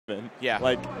Leffen. Yeah,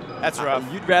 like that's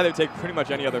rough. You'd rather take pretty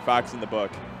much any other fox in the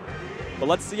book. But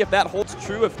let's see if that holds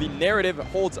true, if the narrative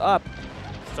holds up.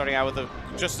 Starting out with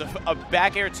just a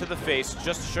back air to the face,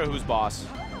 just to show who's boss.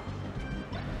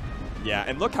 Yeah,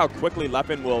 and look how quickly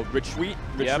Leffen will retreat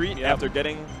after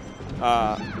getting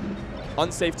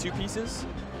unsafe 2 pieces.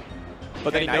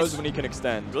 But then he knows when he can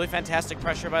extend. Really fantastic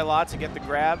pressure by lloD to get the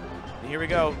grab. And here we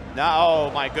go. Now,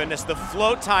 oh my goodness, the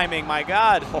float timing, my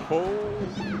God. Oh.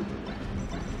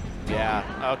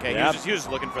 Yeah, okay, Yep. he was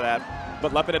just looking for that.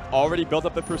 But Leffen had already built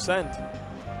up the percent.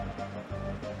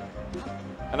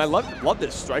 And I love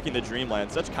this striking the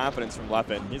Dreamland. Such confidence from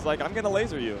Leffen. He's like, I'm going to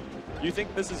laser you. You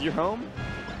think this is your home?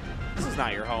 This is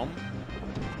not your home.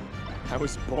 I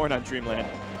was born on Dreamland.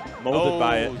 Molded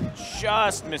by it.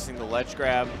 Just missing the ledge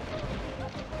grab.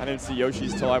 I didn't see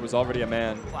Yoshi's till I was already a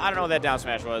man. I don't know what that down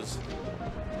smash was.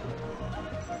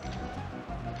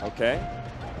 Okay.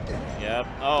 Yep.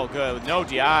 Oh, good. With no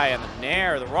DI and the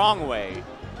nair the wrong way.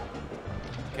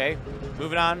 Okay.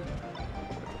 Moving on.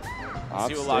 Off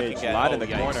See what stage. lloD can get. lloD in the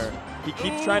corner. He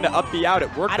keeps trying to up B out.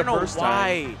 It worked the first time.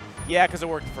 I don't know why. Yeah, because it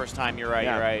worked the first time. You're right.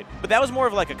 Yeah. You're right. But that was more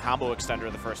of like a combo extender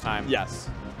the first time. Yes.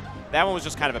 That one was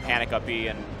just kind of a panic up B.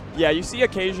 And yeah, you see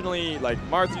occasionally, like,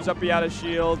 Marth use up B out of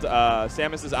shield.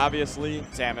 Samus is obviously.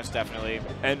 Samus, definitely.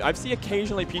 And I've seen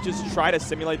occasionally Peaches try to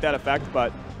simulate that effect,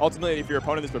 but ultimately, if your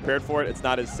opponent is prepared for it, it's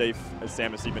not as safe as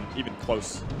Samus, even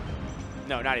close.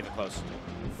 No, not even close.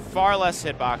 Far less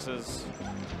hitboxes.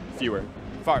 Fewer.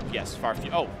 Far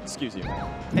few. Oh, excuse you.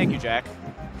 Thank you, Jack,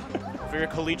 for your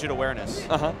collegiate awareness.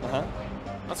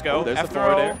 Let's go. Oh, there's F the throw.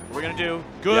 forward air. We're going to do.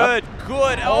 Good,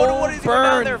 good. Oh, what is he going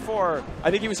down there for? I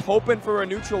think he was hoping for a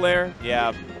neutral air.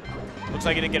 Yeah. Looks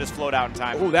like he didn't get his float out in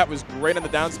time. Oh, that was great on the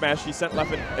down smash. He sent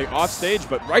Leffen off stage,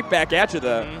 but right back at you,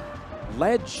 the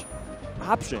ledge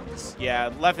options.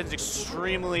 Yeah, Leffen's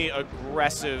extremely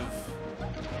aggressive.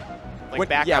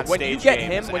 Like when you get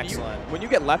him, when you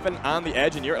get Leffen on the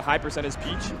edge and you're at high percentage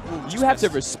Peach, you have to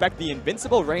respect the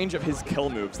invincible range of his kill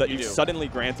moves that you've suddenly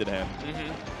granted him.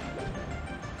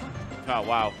 Oh,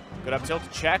 wow. Good up tilt to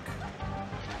check.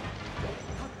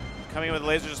 Coming in with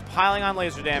laser, just piling on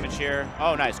laser damage here.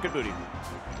 Oh, nice. Good booty.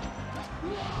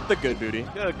 The good booty.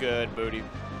 Good booty.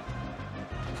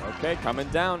 Okay, coming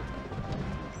down.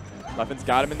 Leffen's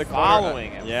got him in the corner.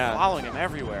 Following him. Yeah. Following him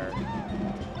everywhere.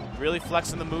 Really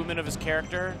flexing the movement of his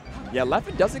character. Yeah,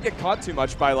 Leffen doesn't get caught too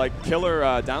much by, like,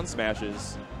 killer down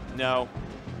smashes. No.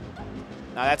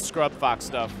 Now that's scrub fox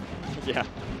stuff. Yeah.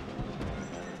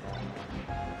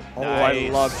 Oh, nice.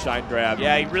 I love shine grab.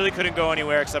 Yeah, he really couldn't go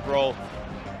anywhere except roll.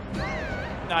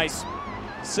 Nice.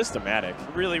 Systematic.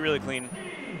 Really, really clean.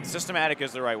 Systematic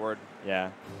is the right word.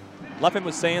 Yeah. Leffen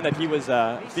was saying that he was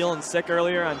feeling sick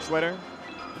earlier on Twitter,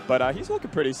 but he's looking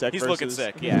pretty sick. He's looking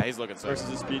sick. Yeah, he's looking sick. Versus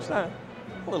his speech. A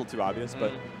little too obvious,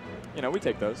 but, you know, we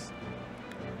take those.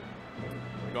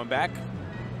 We're going back.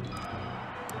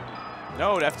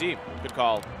 No, FD. Good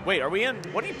call. Wait, are we in?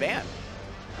 What did he ban?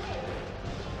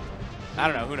 I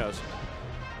don't know. Who knows?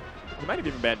 He might have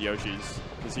even banned Yoshi's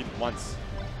because he wants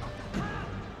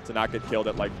to not get killed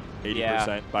at like 80%.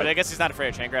 Yeah, but I guess he's not afraid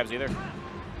of chain grabs either.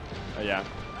 Yeah.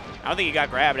 I don't think he got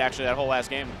grabbed actually that whole last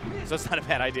game, so it's not a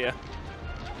bad idea.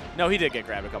 No, he did get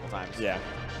grabbed a couple times. Yeah.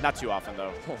 Not too often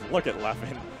though. Oh, look at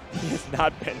Leffen. He has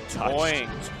not been touched.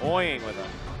 Toying with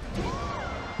him.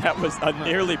 That was a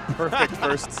nearly perfect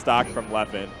first stock from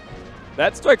Leffen.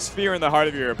 That strikes fear in the heart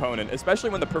of your opponent, especially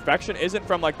when the perfection isn't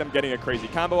from like them getting a crazy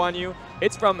combo on you.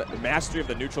 It's from mastery of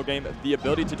the neutral game, the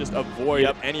ability to just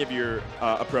avoid any of your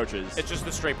approaches. It's just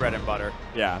the straight bread and butter.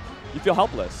 Yeah. You feel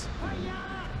helpless.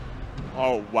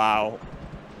 Oh, wow.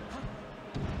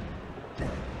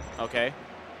 Okay.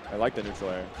 I like the neutral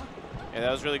air. Yeah,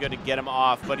 that was really good to get him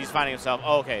off, but he's finding himself.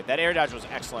 Oh, okay, that air dodge was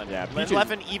excellent. Yeah,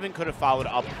 Leffen even could have followed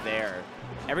up there.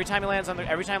 Every time lloD lands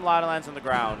on the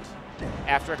ground,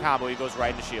 after a combo, he goes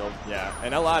right into shield. Yeah,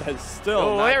 and lloD has still.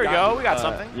 Oh, not there we gotten, go. We got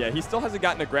something. Yeah, he still hasn't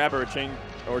gotten a grab or a chain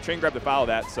grab to follow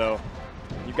that. So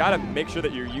you got to make sure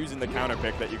that you're using the counter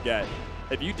pick that you get.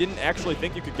 If you didn't actually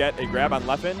think you could get a grab on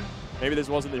Leffen, maybe this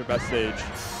wasn't your best stage.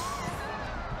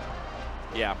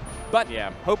 Yeah, but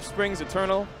hope springs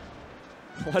eternal.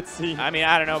 Let's see. I mean,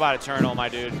 I don't know about eternal, my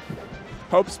dude.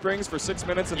 Hope springs for 6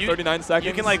 minutes and 39 seconds.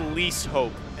 You can like lease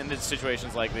hope in the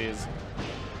situations like these.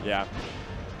 Yeah.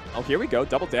 Oh, here we go.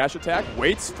 Double dash attack.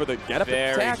 Waits for the get up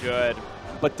attack. Very good.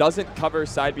 But doesn't cover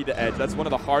side B to edge. That's one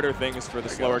of the harder things for the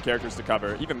slower characters to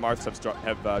cover. Even Marths have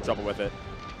trouble with it.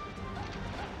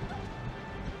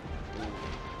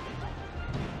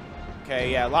 Okay,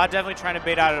 yeah, lloD definitely trying to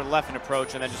bait out a Leffen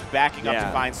approach and then just backing up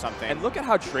to find something. And look at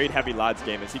how trade heavy lloD's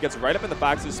game is. He gets right up in the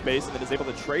Fox's space and then is able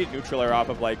to trade neutral air off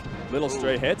of like little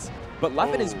stray hits. But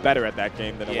Leffen is better at that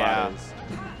game than lloD is.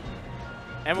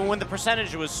 And when the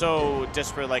percentage was so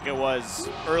disparate like it was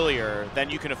earlier, then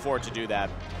you can afford to do that.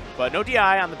 But no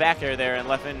DI on the back air there, and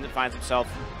Leffen finds himself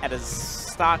at a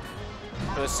stock,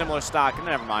 or a similar stock.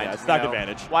 Never mind. Yeah, stock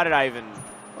advantage. Why did I even?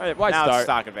 Why now start? It's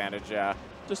stock advantage, yeah.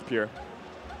 Just pure.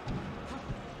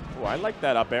 Oh, I like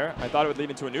that up air. I thought it would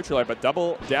lead into a neutral air, but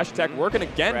double dash attack working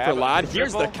again for lloD.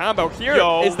 Here's the combo. Here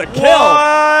is the kill.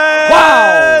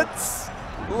 Wow!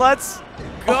 Let's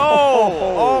go.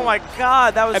 Oh my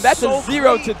God, that was and that's so a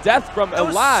 0 clean. to death from That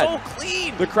was lloD. so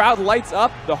clean. The crowd lights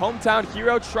up. The hometown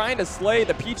hero trying to slay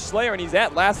the Peach Slayer, and he's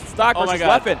at last stock versus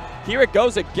Leffen. Here it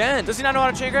goes again. Does he not know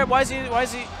how to chain grab? Why is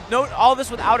he? No, all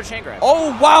this without a chain grab.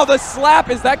 Oh wow, the slap.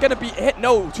 Is that going to be hit?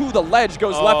 No, to the ledge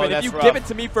goes Leffen. If you give it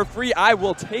to me for free, I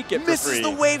will take it for free. Misses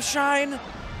the wave shine.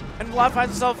 And lloD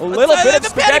finds himself a little bit of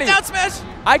spaghetti. Down smash.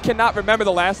 I cannot remember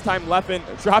the last time Leffen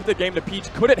dropped a game to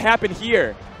Peach. Could it happen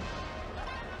here?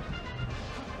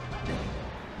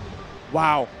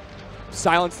 Wow.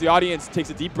 Silence the audience. Takes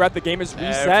a deep breath. The game is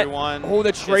reset. Everyone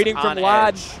the trading from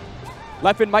lloD.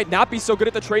 Leffen might not be so good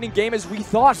at the trading game as we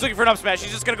thought. He's looking for an up smash.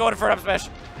 He's just going to go in for an up smash.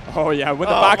 Oh, yeah. When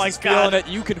the box is feeling it,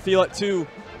 you can feel it too.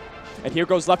 And here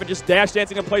goes Leffen just dash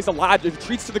dancing in place. lloD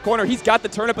retreats to the corner. He's got the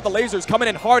turnip, but the laser's coming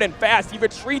in hard and fast. He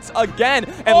retreats again,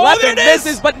 and Leffen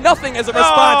misses, but nothing as a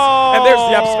response. And there's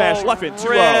the up smash. Leffen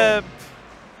 2-0.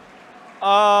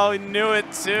 Oh, he knew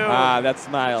it too. Ah, that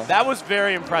smile. That was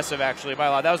very impressive, actually, by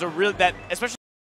lloD. That was a real, especially